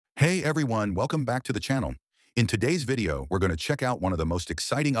Hey everyone, welcome back to the channel. In today's video, we're going to check out one of the most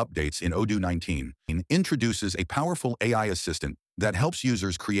exciting updates in Odoo 19. It introduces a powerful AI assistant that helps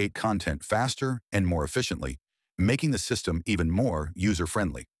users create content faster and more efficiently, making the system even more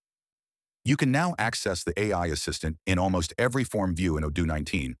user-friendly. You can now access the AI assistant in almost every form view in Odoo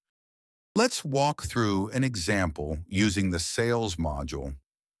 19. Let's walk through an example using the Sales module.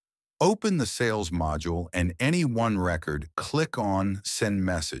 Open the Sales module and any one record, click on Send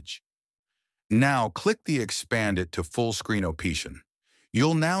Message. Now click the Expand it to full screen option.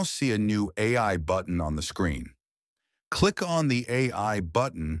 You'll now see a new AI button on the screen. Click on the AI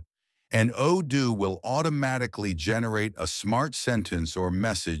button and Odoo will automatically generate a smart sentence or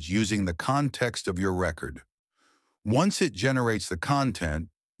message using the context of your record. Once it generates the content,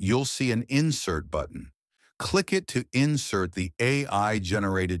 you'll see an Insert button. Click it to insert the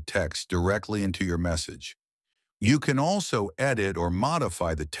AI-generated text directly into your message. You can also edit or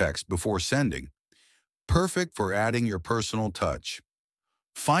modify the text before sending. Perfect for adding your personal touch.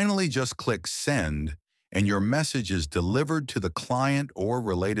 Finally, just click Send, and your message is delivered to the client or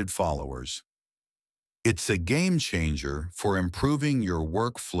related followers. It's a game changer for improving your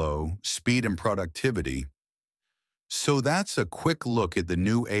workflow, speed, and productivity. So that's a quick look at the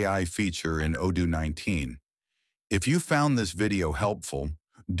new AI feature in Odoo 19. If you found this video helpful,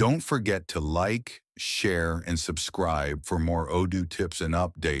 don't forget to like, share, and subscribe for more Odoo tips and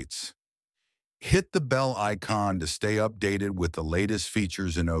updates. Hit the bell icon to stay updated with the latest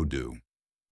features in Odoo.